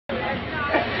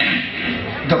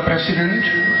the President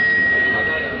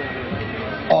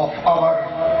of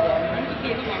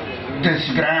this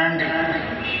grand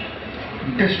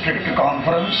district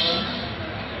conference,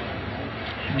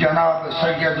 Janab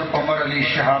Sayyid Umar Ali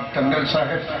Shahab Tangal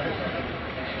Sahib,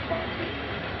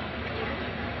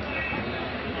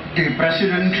 the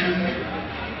President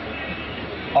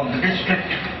of the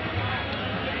district,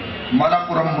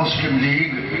 Malappuram Muslim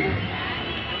League,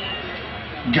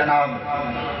 Janab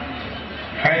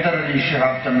Haidar Ali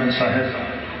Shahab Tangal Sahib,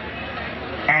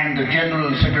 and the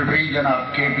General Secretary,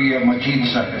 Janab K.P. Majid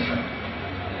Sahib.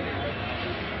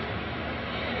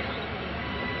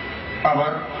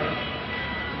 Our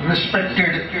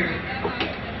respected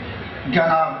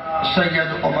Janab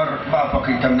Sayyid Umar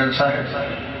Bapaki Tangal Sahib,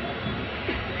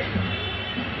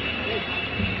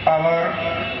 our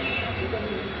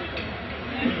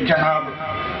Janab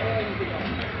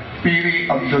P.V.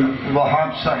 Abdul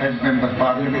Wahab Sahib, Member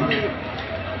Parliament,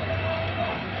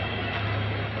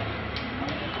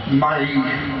 my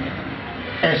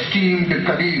esteemed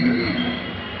colleague,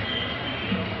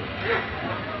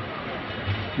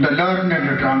 the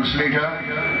learned translator,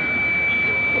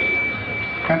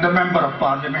 and the Member of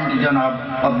Parliament,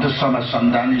 Janab Abdul Samad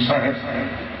Samadani Sahib,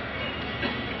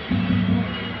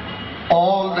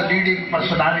 all the leading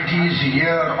personalities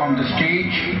here on the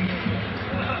stage,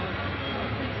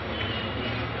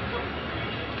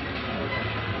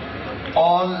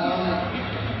 all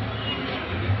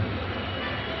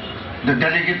the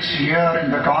delegates here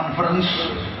in the conference,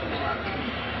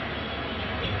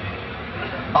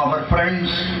 our friends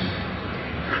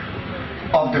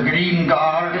of the Green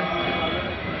Guard,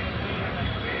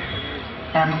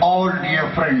 and all dear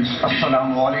friends,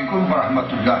 Assalamu alaikum wa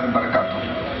rahmatullahi wa barakatuh.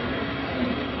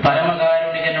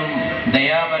 പരമകാരുണികനും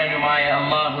ദയാപരനുമായ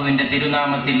അല്ലാഹുവിന്റെ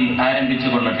തിരുനാമത്തിൽ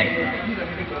ആരംഭിച്ചുകൊള്ളട്ടെ.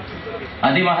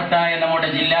 അതിമഹത്തായ നമ്മുടെ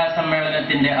ജില്ലാ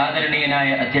സമ്മേളനത്തിന്റെ ആദരണീയനായ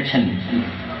അധ്യക്ഷൻ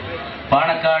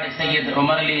പാണക്കാട് സയ്യിദ്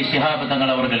ഉമർ അലി ശിഹാബ് തങ്ങൾ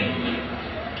അവർകളെ,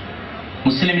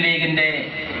 മുസ്ലിം ലീഗിന്റെ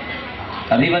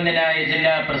അഭിവന്ദനായ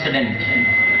ജില്ലാ പ്രസിഡന്റ്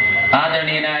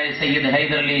ആദരണീയനായ സയ്യിദ്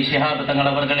ഹൈദർ അലി ശിഹാബ് തങ്ങൾ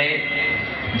അവർകളെ,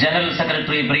 ജനറൽ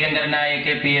സെക്രട്ടറി പ്രിയങ്കരനായ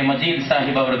കെ.പി. മജീദ്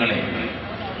സാഹിബ് അവർകളെ,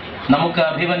 നമുക്ക്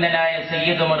അഭിവന്ദനായ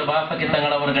സയ്യിദ് ഉമർ ബാഫക്കി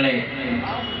തങ്ങൾ അവർകളെ,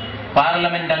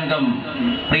 പാർലമെന്റ് അംഗം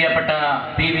പ്രിയപ്പെട്ട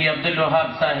പി.വി. അബ്ദുൽ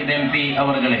വഹാബ് സാഹിബ് MP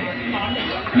അവർകളെ,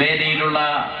 വേദിയിലുള്ള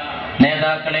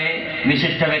നേതാക്കളെ,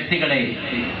 വിശിഷ്ട വ്യക്തികളെ,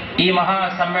 ഈ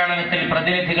മഹാസമ്മേളനത്തിൽ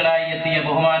പ്രതിനിധികളായി എത്തിയ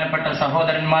ബഹുമാനപ്പെട്ട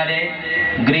സഹോദരന്മാരെ,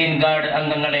 ഗ്രീൻ ഗാർഡ്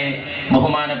അംഗങ്ങളെ,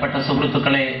 ബഹുമാനപ്പെട്ട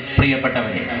സുഹൃത്തുക്കളെ,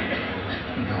 പ്രിയപ്പെട്ടവരെ,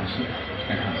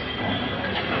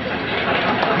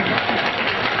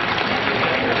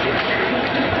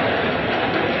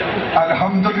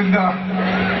 Alhamdulillah,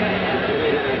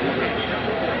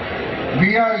 we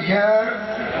are here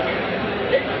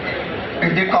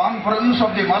in the conference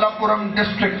of the Malappuram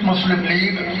District Muslim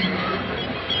League.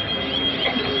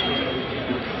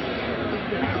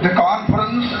 The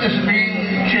conference is being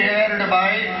chaired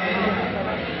by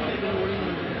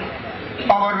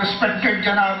our respected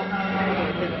Janab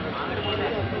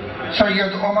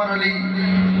Sayyid Umar Ali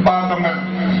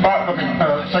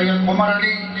Sayyid Umar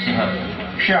Ali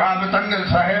Shahab Tangal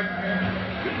Sahib,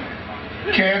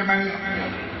 Chairman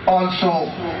also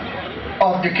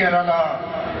of the Kerala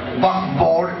Waqf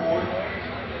Board,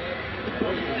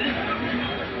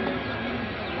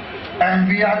 and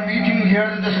we are meeting here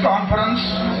in this conference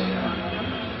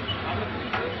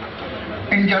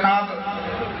in Janab,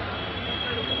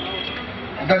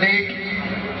 the late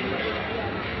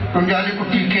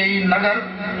Tunjalikutti K. Nagar.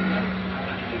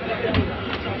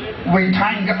 We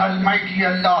thank Almighty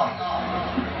Allah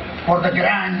for the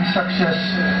grand success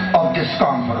of this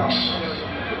conference.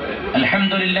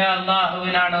 അൽഹംദുലില്ലാ,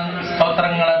 അല്ലാഹുവിനാണ്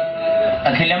സ്തോത്രങ്ങൾ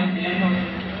അഖിലം.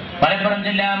 മലപ്പുറം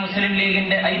ജില്ലാ മുസ്ലിം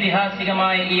ലീഗിന്റെ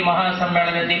ഐതിഹാസികമായ ഈ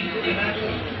മഹാസമ്മേളനത്തിൽ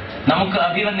നമുക്ക്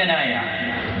അഭിവന്ദനായ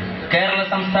കേരള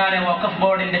സംസ്ഥാന വഖഫ്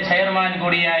ബോർഡിന്റെ chairman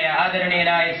കൂടിയായ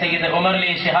ആദരണീയനായ സയ്യിദ് ഉമർ അലി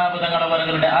ശിഹാബ് തങ്ങൾ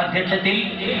അവരുടെ ആധ്യക്ഷത്തിൽ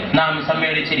നാം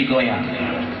സമ്മേളിച്ചിരിക്കുകയാണ്.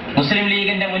 മുസ്ലിം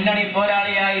ലീഗിന്റെ മുന്നണി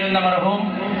പോരാളിയായിരുന്ന മർഹൂം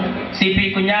CP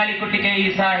കുഞ്ഞാലിക്കുട്ടി K.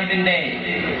 സാഹിബിന്റെ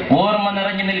ഓർമ്മ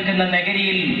നിറഞ്ഞു നിൽക്കുന്ന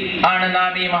നഗരിയിൽ ആണ്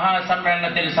നാം ഈ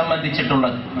മഹാസമ്മേളനത്തിൽ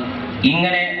സംബന്ധിച്ചിട്ടുള്ളത്.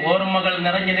 ഇങ്ങനെ ഓർമ്മകൾ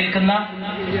നിറഞ്ഞു നിൽക്കുന്ന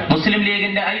മുസ്ലിം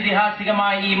ലീഗിന്റെ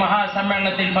ഐതിഹാസികമായ ഈ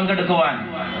മഹാസമ്മേളനത്തിൽ പങ്കെടുക്കുവാൻ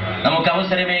നമുക്ക്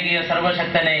അവസരമേകിയ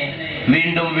സർവശക്തനെ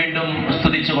വീണ്ടും വീണ്ടും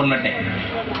സ്തുതിച്ചുകൊള്ളട്ടെ.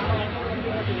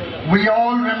 We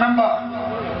all remember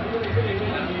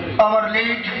our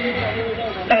late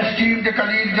esteemed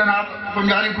colleague Janab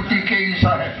Kunjalikutti K.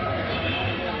 Sahib.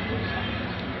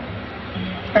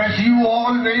 As you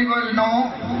all very well know,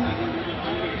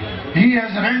 he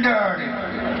has rendered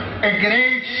a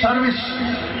great service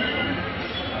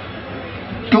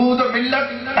to the millet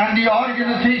and the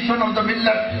organization of the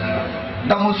millet,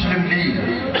 the Muslim League.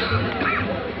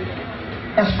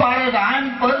 As far as I am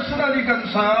personally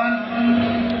concerned,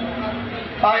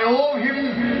 I owe him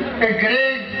a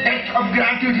great debt of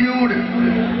gratitude,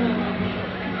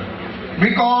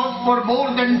 because for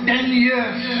more than 10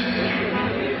 years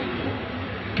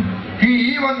he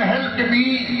even helped me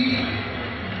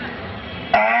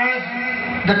as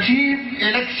the chief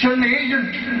election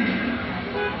agent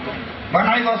when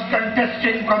I was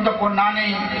contesting from the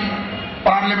Ponnani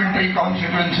parliamentary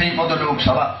constituency for the Lok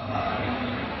Sabha.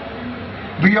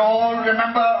 We all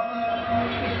remember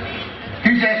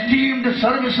his esteemed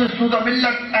services to the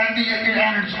millet and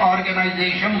its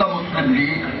organization, the Muslim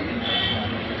League.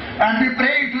 And we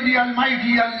pray to the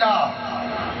Almighty Allah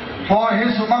for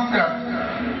his maghfirah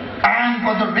and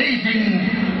for the raising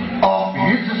of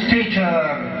his stature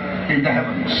in the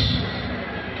heavens.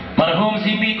 മർഹൂം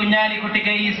CP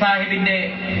കുഞ്ഞാലിക്കുട്ടിക്ക് സാഹിബിന്റെ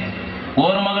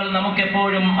ഓർമ്മകൾ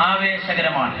നമുക്കെപ്പോഴും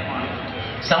ആവേശകരമാണ്.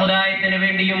 സമുദായത്തിന്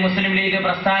വേണ്ടിയും മുസ്ലിം league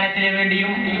പ്രസ്ഥാനത്തിന്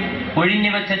വേണ്ടിയും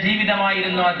ഒഴിഞ്ഞുവെച്ച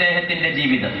ജീവിതമായിരുന്നു അദ്ദേഹത്തിന്റെ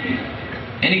ജീവിതം.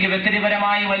 എനിക്ക്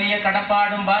വ്യക്തിപരമായി വലിയ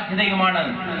കടപ്പാടും ബാധ്യതയുമാണ്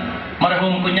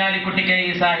മർഹൂം കുഞ്ഞാലിക്കുട്ടിക്ക്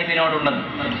സാഹിബിനോടുള്ളത്.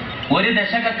 ഒരു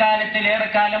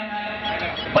ദശകക്കാലത്തിലേറെക്കാലം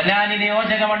പൊന്നാനി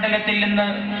നിയോജക മണ്ഡലത്തിൽ നിന്ന്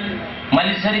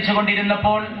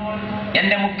മത്സരിച്ചുകൊണ്ടിരുന്നപ്പോൾ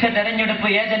എന്റെ മുഖ്യ തെരഞ്ഞെടുപ്പ്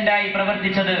ഏജന്റായി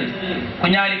പ്രവർത്തിച്ചത്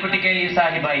കുഞ്ഞാലിക്കുട്ടിക്ക്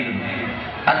സാഹിബായിരുന്നു.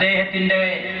 അദ്ദേഹത്തിന്റെ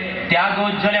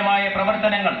ത്യാഗോജ്വലമായ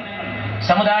പ്രവർത്തനങ്ങൾ,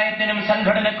 സമുദായത്തിനും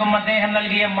സംഘടനക്കും അദ്ദേഹം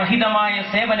നൽകിയ മഹിതമായ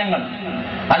സേവനങ്ങൾ,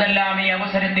 അതെല്ലാം ഈ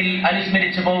അവസരത്തിൽ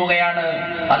അനുസ്മരിച്ചു പോവുകയാണ്.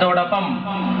 അതോടൊപ്പം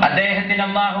അദ്ദേഹത്തിന്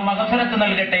അല്ലാഹു മഗ്ഫിറത്ത്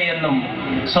നൽകട്ടെ എന്നും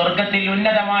സ്വർഗത്തിൽ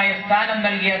ഉന്നതമായ സ്ഥാനം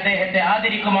നൽകി അദ്ദേഹത്തെ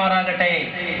ആദരിക്കുമാറാകട്ടെ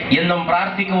എന്നും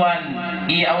പ്രാർത്ഥിക്കുവാൻ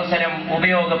ഈ അവസരം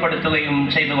ഉപയോഗപ്പെടുത്തുകയും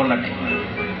ചെയ്തുകൊള്ളട്ടെ.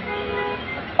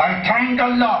 I thank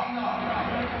Allah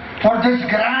for this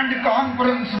grand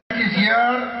conference that is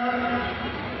here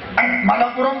at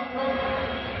Malappuram.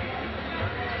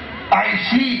 I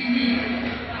see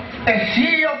a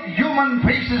sea of human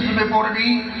faces before me,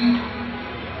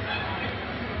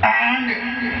 and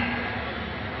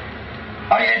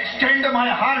I extend my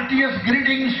heartiest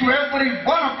greetings to every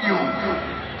one of you.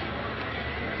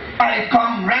 I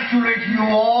congratulate you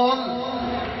all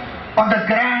on the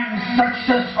grand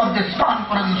success of this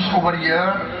conference over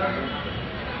here.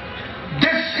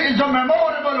 This is a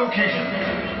memorable occasion.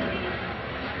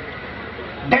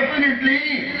 Definitely,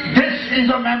 this is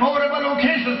a memorable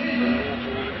occasion.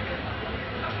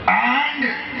 And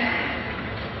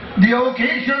the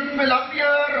occasion will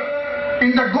appear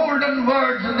in the golden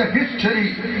words in the history,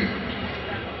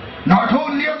 not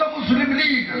only of the Muslim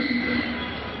League,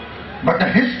 but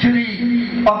the history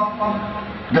of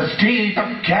the state of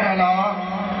Kerala.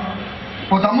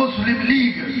 For the Muslim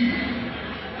League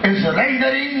is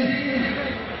rendering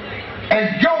a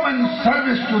yeoman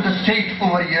service to the state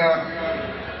over here,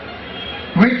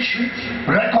 which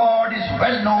record is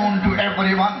well known to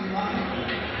everyone.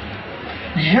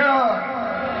 Here,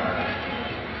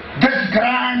 this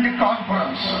grand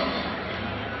conference,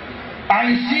 I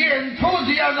see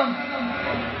enthusiasm,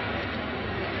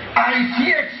 I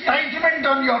see excitement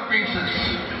on your faces,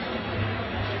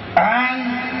 and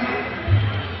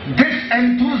this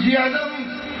enthusiasm,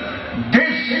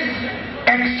 this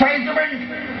excitement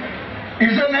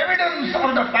is an evidence of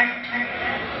the fact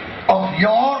of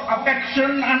your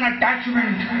affection and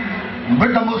attachment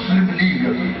with the Muslim League.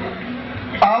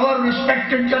 Our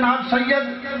respected Janab Sayyid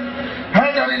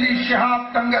Haidar Ali Shihab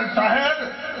Tangal Sahib,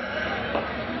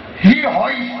 he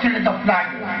hoisted the flag,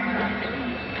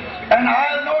 and I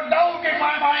have no doubt in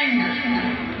my mind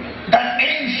that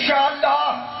inshallah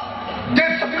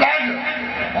this flag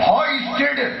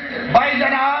hoisted by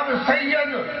Janab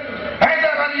Sayyid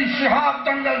Haidar Ali Shihab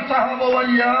Tangal Sahib over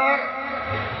here,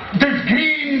 this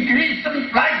green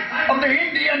crescent flag of the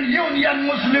Indian Union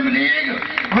Muslim League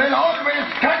will always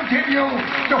continue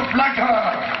to flutter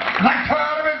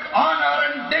with honor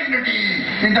and dignity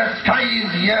in the skies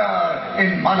here in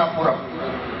Malappuram.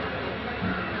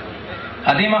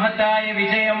 അതിമഹത്തായ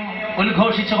വിജയം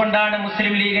ഉദ്ഘോഷിച്ചുകൊണ്ടാണ്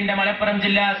മുസ്ലിം ലീഗിന്റെ മലപ്പുറം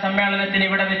ജില്ലാ സമ്മേളനത്തിന്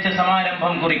ഇവിടെ വെച്ച്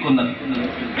സമാരംഭം കുറിക്കുന്നത്.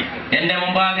 എന്റെ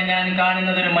മുമ്പാകെ ഞാൻ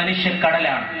കാണുന്നത് ഒരു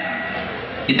മനുഷ്യക്കടലാണ്.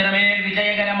 ഇത്രമേൽ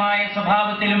വിജയകരമായ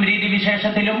സ്വഭാവത്തിലും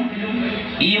രീതിവിശേഷത്തിലും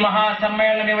ഈ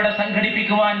മഹാസമ്മേളനം ഇവിടെ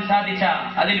സംഘടിപ്പിക്കുവാൻ സാധിച്ച,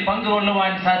 അതിൽ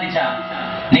പങ്കുകൊള്ളുവാൻ സാധിച്ച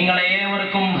നിങ്ങളെ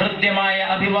ഏവർക്കും ഹൃദ്യമായ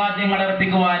അഭിവാദ്യങ്ങൾ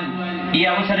അർപ്പിക്കുവാൻ ഈ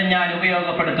അവസരം ഞാൻ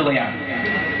ഉപയോഗപ്പെടുത്തുകയാണ്.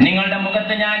 നിങ്ങളുടെ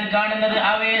മുഖത്ത് ഞാൻ കാണുന്നത്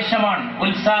ആവേശമാണ്,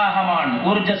 ഉത്സാഹമാണ്,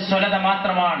 ഊർജ്ജസ്വലത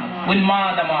മാത്രമാണ്,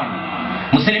 ഉന്മാദമാണ്.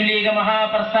 മുസ്ലിം ലീഗ്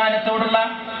മഹാപ്രസ്ഥാനത്തോടുള്ള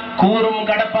കൂറും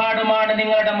കടപ്പാടുമാണ്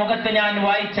നിങ്ങളുടെ മുഖത്ത് ഞാൻ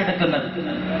വായിച്ചെടുക്കുന്നത്.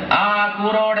 ആ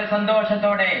കൂറോടെ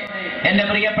സന്തോഷത്തോടെ എന്റെ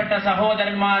പ്രിയപ്പെട്ട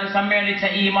സഹോദരന്മാർ സമ്മേളിച്ച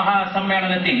ഈ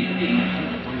മഹാസമ്മേളനത്തിൽ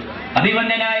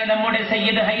അഭിവന്ദനായ നമ്മുടെ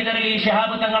സയ്യിദ് ഹൈദർ അലി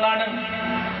ശിഹാബ് തങ്ങളാണ്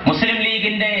മുസ്ലിം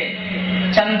ലീഗിന്റെ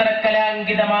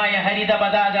ചന്ദ്രകലാങ്കിതമായ ഹരിത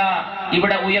പതാക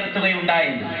ഇവിടെ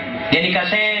ഉയർത്തുകയുണ്ടായത്. എനിക്ക്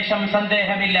അശേഷം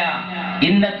സന്ദേഹമില്ല,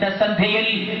 ഇന്നത്തെ സന്ധ്യയിൽ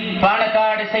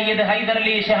പാണക്കാട് സയ്യിദ് ഹൈദർ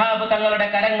അലി ശിഹാബ് തങ്ങളുടെ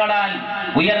കരങ്ങളാൽ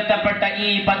ഉയർത്തപ്പെട്ട ഈ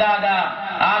പതാക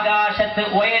ആകാശത്ത്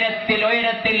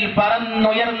ഉയരത്തിൽ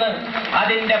പറന്നുയർന്ന്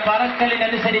അതിന്റെ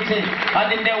പറക്കലിനനുസരിച്ച്,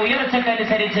 അതിന്റെ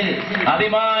ഉയർച്ചക്കനുസരിച്ച്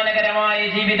അഭിമാനകരമായ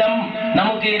ജീവിതം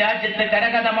നമുക്ക് ഈ രാജ്യത്ത്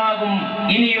കരഗതമാകും,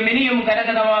 ഇനിയും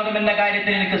കരഗതമാകുമെന്ന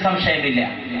കാര്യത്തിൽ എനിക്ക് സംശയമില്ല.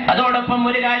 അതോടൊപ്പം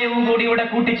ഒരു കാര്യവും കൂടി ഇവിടെ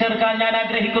കൂട്ടിച്ചേർക്കാൻ ഞാൻ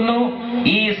ആഗ്രഹിക്കുന്നു.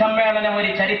 ഈ സമ്മേളനം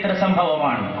ഒരു ചരിത്ര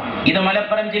സംഭവമാണ്. ഇത്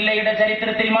മലപ്പുറം ജില്ലയുടെ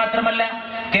ചരിത്രത്തിൽ മാത്രമല്ല,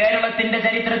 കേരളത്തിന്റെ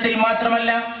ചരിത്രത്തിൽ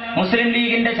മാത്രമല്ല, മുസ്ലിം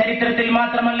ലീഗിന്റെ ചരിത്രത്തിൽ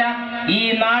മാത്രമല്ല, ഈ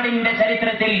നാടിന്റെ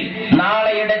ചരിത്രത്തിൽ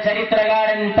നാളെയുടെ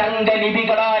ചരിത്രകാരൻ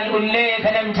തങ്കലിപികളാൽ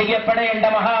ഉല്ലേഖനം ചെയ്യപ്പെടേണ്ട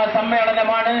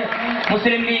മഹാസമ്മേളനമാണ്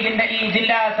മുസ്ലിം ലീഗിന്റെ ഈ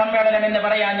ജില്ലാ സമ്മേളനം എന്ന്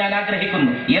പറയാൻ ഞാൻ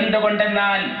ആഗ്രഹിക്കുന്നു.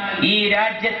 എന്തുകൊണ്ടെന്നാൽ ഈ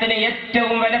രാജ്യത്തിന്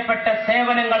ഏറ്റവും വിലപ്പെട്ട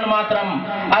സേവനങ്ങൾ മാത്രം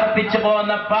അർപ്പിച്ചു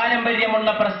പോകുന്ന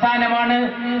പാരമ്പര്യമുള്ള പ്രസ്ഥാനമാണ്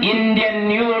ഇന്ത്യൻ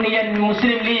യൂണിയൻ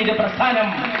മുസ്ലിം ലീഗ് പ്രസ്ഥാനം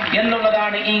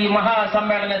എന്നുള്ളതാണ് ഈ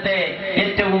മഹാസമ്മേളനത്തെ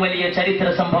ഏറ്റവും വലിയ ചരിത്ര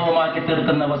സംഭവമാക്കി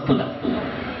തീർക്കുന്ന വസ്തുത.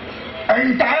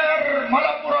 Entire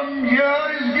Malappuram here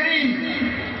is green,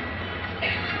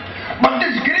 but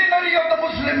this greenery of the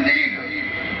Muslim League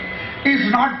is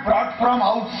not brought from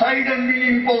outside and being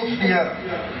imposed here.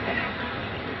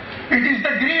 It is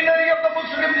the greenery of the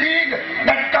Muslim League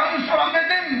that comes from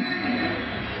within,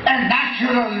 a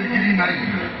natural greenery,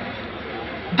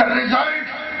 the result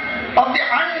of the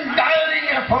untiring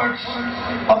efforts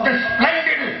of the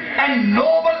splendid and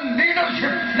noble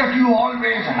leadership that you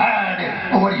always had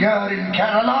over here in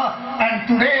Kerala and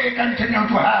today continue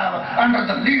to have under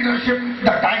the leadership,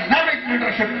 the dynamic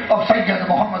leadership of Sayyid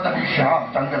Muhammad Ali Shihab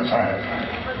Tangal Sahib.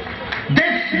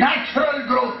 This natural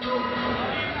growth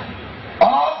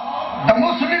of the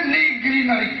Muslim League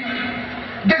greenery,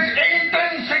 this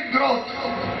intrinsic growth,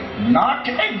 not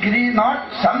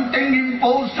something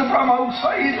imposed from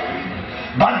outside,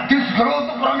 but this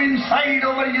growth from inside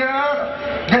over here,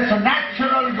 this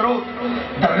natural growth,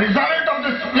 the result of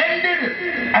the splendid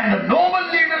and the noble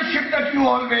leadership that you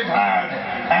always had,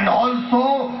 and also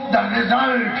the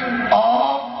result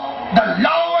of the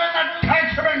love and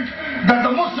attachment that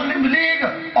the Muslim League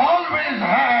always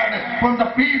had from the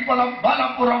people of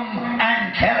Malappuram and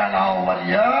Kerala over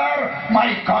here. My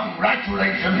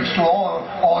congratulations to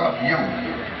all of you.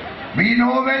 We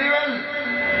know very well,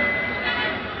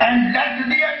 and let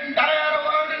the entire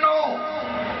world know,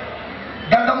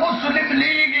 that the Muslim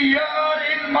League here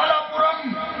in Malappuram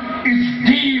is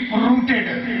deep rooted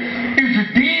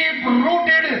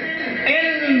in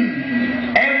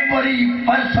every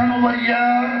person over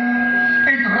here.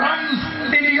 It runs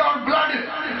in your blood.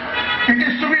 It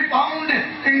is to be found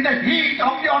in the heat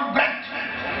of your breath,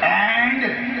 and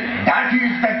that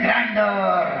is the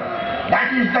grandeur, that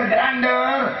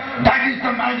is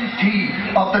the majesty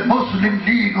of the Muslim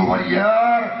League over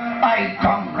here. I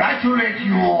congratulate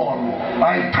you all.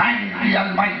 I thank the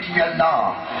Almighty Allah.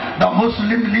 The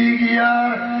Muslim League here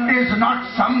is not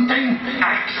something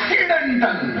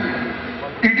accidental.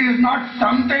 It is not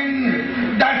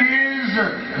something that is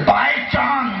by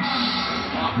chance,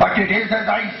 but it is, as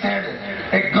I said,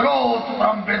 a growth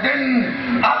from within,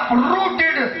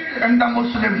 uprooted in the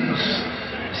Muslims.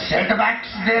 Setbacks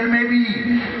there may be,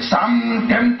 some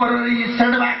temporary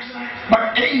setbacks,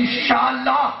 but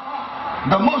inshallah,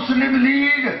 the Muslim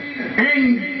League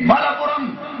in Malappuram,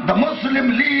 the Muslim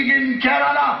League in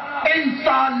Kerala,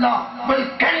 inshallah, will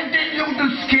continue to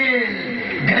scale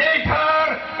greater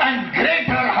and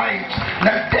greater heights.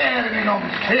 That there be no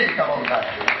mistake about that.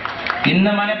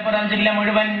 ഇന്ന് മലപ്പുറം ജില്ല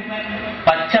മുഴുവൻ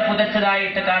പച്ച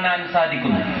പുതച്ചതായിട്ട് കാണാൻ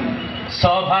സാധിക്കുന്നു.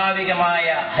 സ്വാഭാവികമായ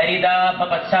ഹരിതാഭ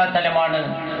പശ്ചാത്തലമാണ്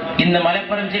ഇന്ന്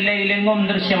മലപ്പുറം ജില്ലയിലെങ്ങും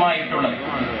ദൃശ്യമായിട്ടുള്ളത്.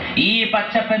 ഈ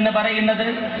പച്ചപ്പെന്ന് പറയുന്നത്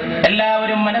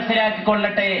എല്ലാവരും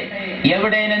മനസ്സിലാക്കിക്കൊള്ളട്ടെ,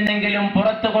 എവിടെ നിന്നെങ്കിലും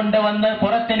പുറത്തു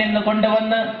നിന്ന്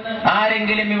കൊണ്ടുവന്ന്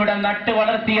ആരെങ്കിലും ഇവിടെ നട്ടു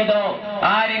വളർത്തിയതോ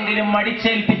ആരെങ്കിലും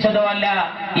അടിച്ചേൽപ്പിച്ചതോ അല്ല.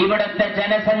 ഇവിടത്തെ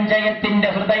ജനസഞ്ചയത്തിന്റെ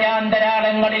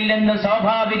ഹൃദയാന്തരാളങ്ങളിൽ നിന്ന്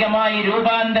സ്വാഭാവികമായി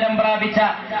രൂപാന്തരം പ്രാപിച്ച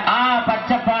ആ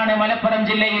പച്ചപ്പാണ് മലപ്പുറം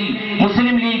ജില്ലയിൽ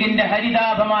മുസ്ലിം ലീഗിന്റെ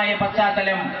ഹരിതാഭമായ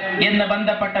പശ്ചാത്തലം എന്ന്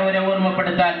ബന്ധപ്പെട്ടവരെ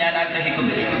ഓർമ്മപ്പെടുത്താൻ ഞാൻ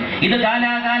ആഗ്രഹിക്കുന്നു. ഇത്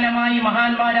കാലാകാലമായി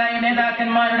മഹാന്മാരായ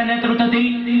നേതാക്കന്മാരുടെ നേതൃത്വത്തിൽ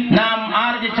നാം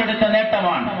ആർജിച്ചെടുത്ത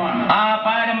നേട്ടമാണ്. ആ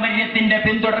പാരമ്പര്യത്തിന്റെ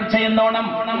പിന്തുടർച്ചയെന്നോണം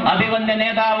അഭിവന്യ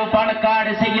നേതാവ്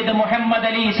പാണക്കാട് സയ്യിദ് മുഹമ്മദ്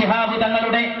അലി ശിഹാബ്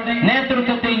തങ്ങളുടെ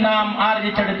നേതൃത്വത്തിൽ നാം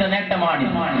ആർജിച്ചെടുത്ത നേട്ടമാണ്.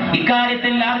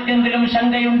 ഇക്കാര്യത്തിൽ ആർക്കെങ്കിലും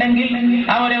ശങ്കയുണ്ടെങ്കിൽ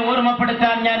അവരെ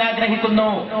ഓർമ്മപ്പെടുത്താൻ ഞാൻ ആഗ്രഹിക്കുന്നു.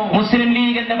 മുസ്ലിം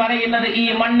ലീഗ് എന്ന് പറയുന്നത് ഈ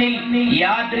മണ്ണിൽ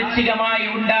യാദൃച്ഛികമായി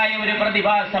ഉണ്ടായ ഒരു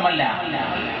പ്രതിഭാസമല്ല.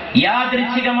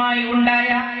 യാദൃച്ഛികമായി ഉണ്ടായ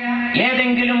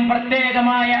ഏതെങ്കിലും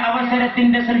പ്രത്യേകമായ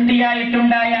അവസരത്തിന്റെ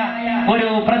സൃഷ്ടിയായിട്ടുണ്ടായ ഒരു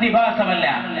പ്രതിഭാസമല്ല.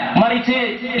 മറിച്ച്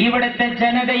ഇവിടുത്തെ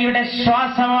ജനതയുടെ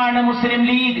ശ്വാസമാണ് മുസ്ലിം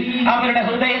ലീഗ്. അവരുടെ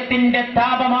ഹൃദയത്തിന്റെ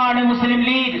താപമാണ് മുസ്ലിം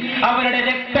ലീഗ്. അവരുടെ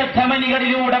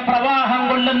രക്തധമനികളിലൂടെ പ്രവാഹം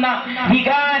കൊള്ളുന്ന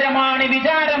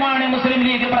വിചാരമാണ് മുസ്ലിം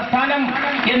ലീഗ് പ്രസ്ഥാനം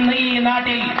എന്ന് ഈ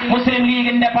നാട്ടിൽ മുസ്ലിം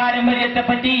ലീഗിന്റെ പാരമ്പര്യത്തെ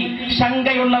പറ്റി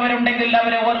ശങ്കയുള്ളവരുണ്ടെങ്കിൽ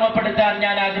അവരെ ഓർമ്മപ്പെടുത്താൻ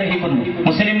ഞാൻ ആഗ്രഹിക്കുന്നു.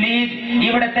 മുസ്ലിം ലീഗ്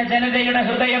ഇവിടുത്തെ ജനതയുടെ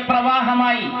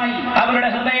ഹൃദയപ്രവാഹമായി അവരുടെ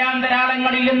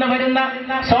ഹൃദയാന്തരാളങ്ങളിൽ നിന്ന് വരുന്ന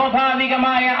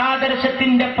സ്വാഭാവികമായ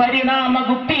ആദർശത്തിന്റെ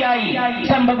പരിണാമഗുപ്തിയായി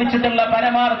സംഭവിച്ചിട്ടുള്ള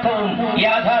പരമാർത്ഥവും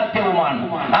യാഥാർത്ഥ്യവുമാണ്.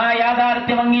 ആ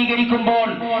യാഥാർത്ഥ്യം അംഗീകരിക്കുമ്പോൾ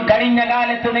കഴിഞ്ഞ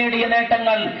കാലത്ത് നേടിയ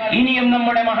നേട്ടങ്ങൾ ഇനിയും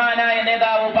നമ്മുടെ മഹാനായ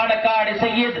നേതാവ് പാണക്കാട്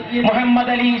സയ്യിദ്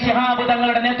മുഹമ്മദ് അലി ശിഹാബ്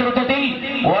തങ്ങളുടെ നേതൃത്വത്തിൽ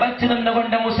ഉറച്ചു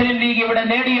നിന്നുകൊണ്ട് മുസ്ലിം ലീഗ് ഇവിടെ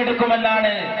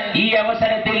നേടിയെടുക്കുമെന്നാണ് ഈ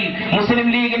അവസരത്തിൽ മുസ്ലിം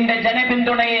ലീഗിന്റെ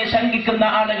ജനപിന്തുണയെ ശങ്കിക്കുന്ന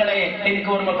ആളുകളെ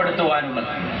എനിക്ക് ഓർമ്മപ്പെടുത്തുവാനുള്ളത്.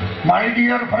 My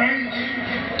dear friends,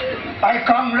 I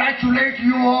congratulate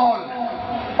you all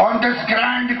on this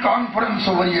grand conference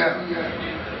over here.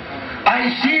 I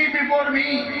see before me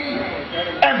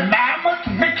a mammoth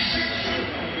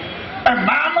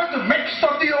mix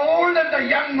of the old and the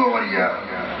young over here.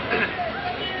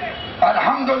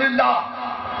 Alhamdulillah,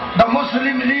 the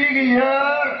Muslim League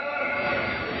here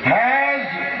has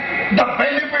the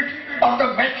benefit of the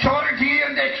maturity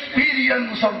and the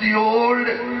experience of the old.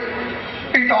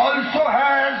 It also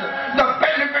has the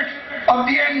benefit of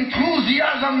the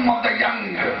enthusiasm of the young.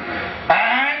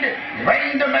 And when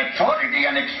the maturity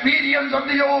and experience of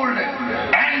the old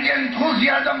and the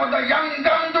enthusiasm of the young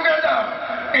come together,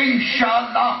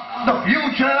 inshallah, the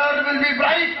future will be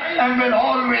bright and will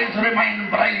always remain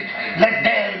bright. Let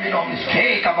there be no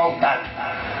mistake about that.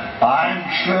 I am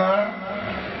sure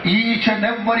each and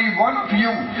every one of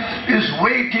you is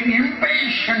waiting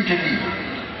impatiently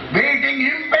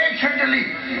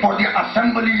for the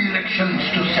assembly elections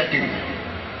to set in.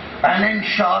 And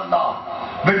inshallah,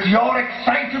 with your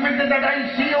excitement that I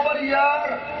see over here,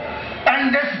 and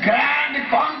this grand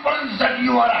conference that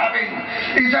you are having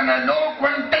is an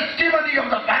eloquent testimony of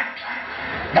the fact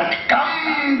that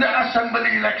come the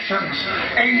assembly elections,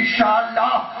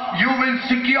 inshallah, you will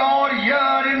secure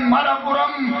here in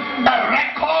Malappuram the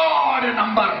record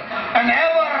number, an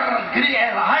ever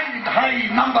high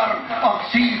number of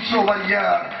seats over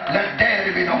here. Let there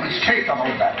be no mistake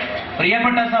about that.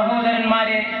 പ്രിയപ്പെട്ട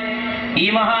സഹോദരന്മാരെ, ഈ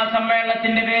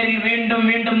മഹാസമ്മേളനത്തിന്റെ പേരിൽ വീണ്ടും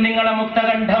വീണ്ടും നിങ്ങളെ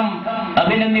മുക്തകണ്ഠം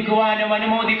അഭിനന്ദിക്കുവാനും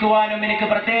അനുമോദിക്കുവാനും എനിക്ക്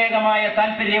പ്രത്യേകമായ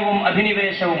താല്പര്യവും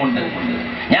അഭിനിവേശവുമുണ്ട്.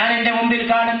 ഞാൻ എന്റെ മുമ്പിൽ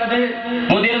കാണുന്നത്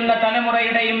മുതിർന്ന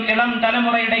തലമുറയുടെയും ഇളം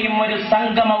തലമുറയുടെയും ഒരു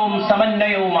സംഗമവും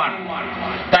സമന്വയവുമാണ്.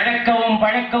 തഴക്കവും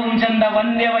പഴക്കവും ചെന്ന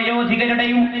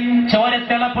വന്യവയോധികരുടെയും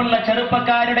ചോരത്തിളപ്പുള്ള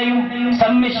ചെറുപ്പക്കാരുടെയും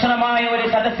സമ്മിശ്രമായ ഒരു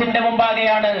സദസ്സിന്റെ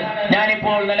മുമ്പാകെയാണ്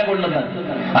ഞാനിപ്പോൾ നിലകൊള്ളുന്നത്.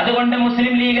 അതുകൊണ്ട്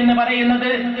മുസ്ലിം ലീഗ് എന്ന് പറയുന്നത്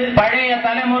പഴയ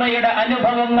തലമുറയുടെ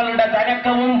അനുഭവങ്ങളുടെ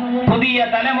തഴക്കവും പുതിയ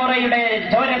തലമുറയുടെ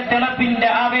ചോരത്തിളപ്പിന്റെ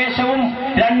ആവേശവും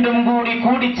രണ്ടും കൂടി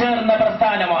കൂടിച്ചേർന്ന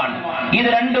പ്രസ്ഥാനമാണ്. ഇത്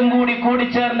രണ്ടും കൂടി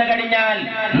കൂടിച്ചേർന്ന് കഴിഞ്ഞാൽ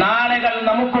നാളുകൾ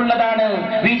നമുക്കുള്ളതാണ്,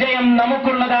 വിജയം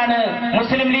നമുക്കുള്ളതാണ്,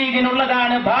 മുസ്ലിം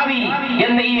ലീഗിനുള്ളതാണ് ഭാവി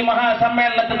എന്ന് ഈ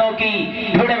മഹാസമ്മേളനത്തെ നോക്കി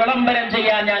ഇവിടെ വിളംബരം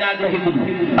ചെയ്യാൻ ഞാൻ ആഗ്രഹിക്കുന്നു.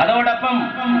 അതോടൊപ്പം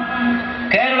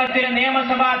കേരളത്തിലെ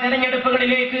നിയമസഭാ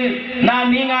തെരഞ്ഞെടുപ്പുകളിലേക്ക് നാം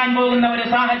നീങ്ങാൻ പോകുന്ന ഒരു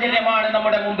സാഹചര്യമാണ്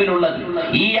നമ്മുടെ മുമ്പിലുള്ളത്.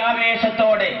 ഈ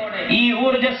ആവേശത്തോടെ, ഈ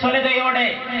ഊർജ്ജസ്വലതയോടെ,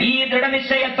 ഈ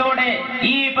ദൃഢനിശ്ചയത്തോടെ,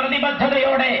 ഈ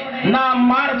പ്രതിബദ്ധതയോടെ നാം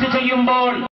മാർച്ച്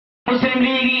ചെയ്യുമ്പോൾ മുസ്ലിം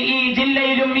ലീഗ് ഈ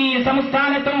ജില്ലയിലും ഈ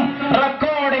സംസ്ഥാനത്തും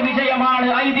റെക്കോർഡ് വിജയമാണ്,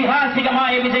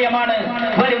 ഐതിഹാസികമായ വിജയമാണ്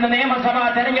വരുന്ന നിയമസഭാ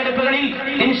തെരഞ്ഞെടുപ്പുകളിൽ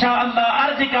ഇൻഷാ അല്ലാഹ്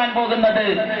ആർജിക്കാൻ പോകുന്നത്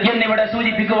എന്നിവിടെ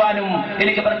സൂചിപ്പിക്കുവാനും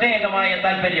എനിക്ക് പ്രത്യേകമായ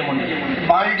താല്പര്യമുണ്ട്.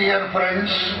 My dear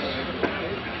friends,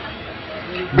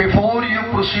 before you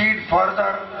proceed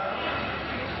further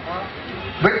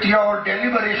with your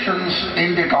deliberations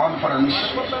in the conference,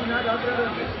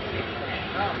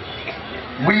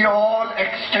 we all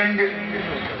extend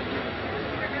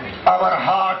our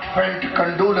heartfelt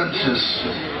condolences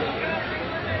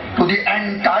to the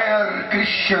entire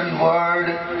Christian world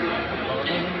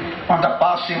on the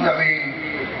passing away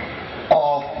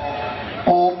of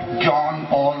Pope John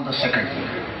Paul II.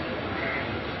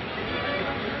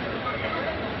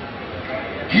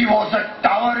 He was a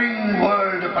towering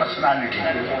world personality.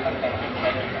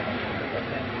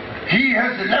 He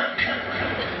has left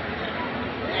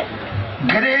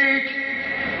great,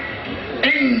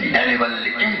 indelible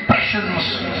impressions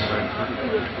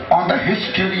on the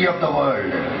history of the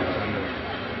world.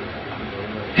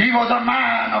 He was a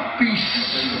man of peace.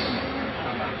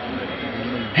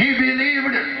 He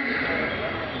believed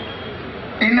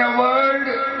in a world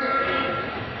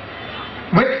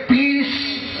with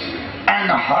peace and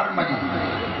harmony.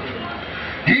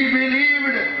 He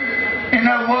believed in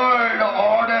a world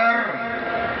order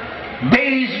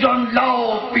based on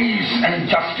love, peace and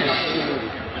justice.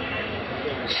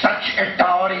 Such a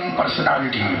towering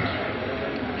personality.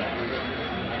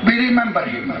 We remember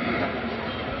him.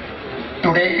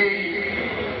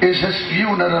 Today is his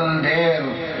funeral there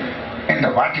in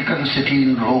the Vatican City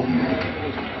in Rome.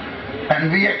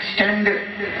 And we extend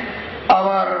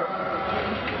our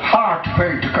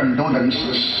heartfelt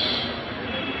condolences.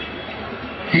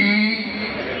 He,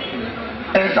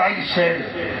 as I said,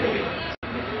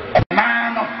 a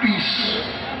man of peace.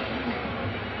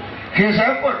 His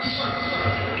efforts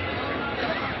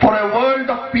for a world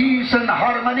of peace and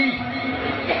harmony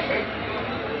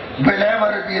will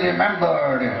ever be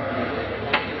remembered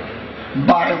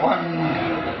by one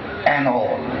and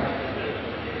all.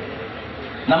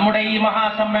 നമ്മുടെ ഈ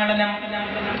മഹാസമ്മേളനം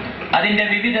അതിന്റെ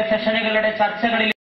വിവിധ സെഷനുകളുടെ ചർച്ചകളിൽ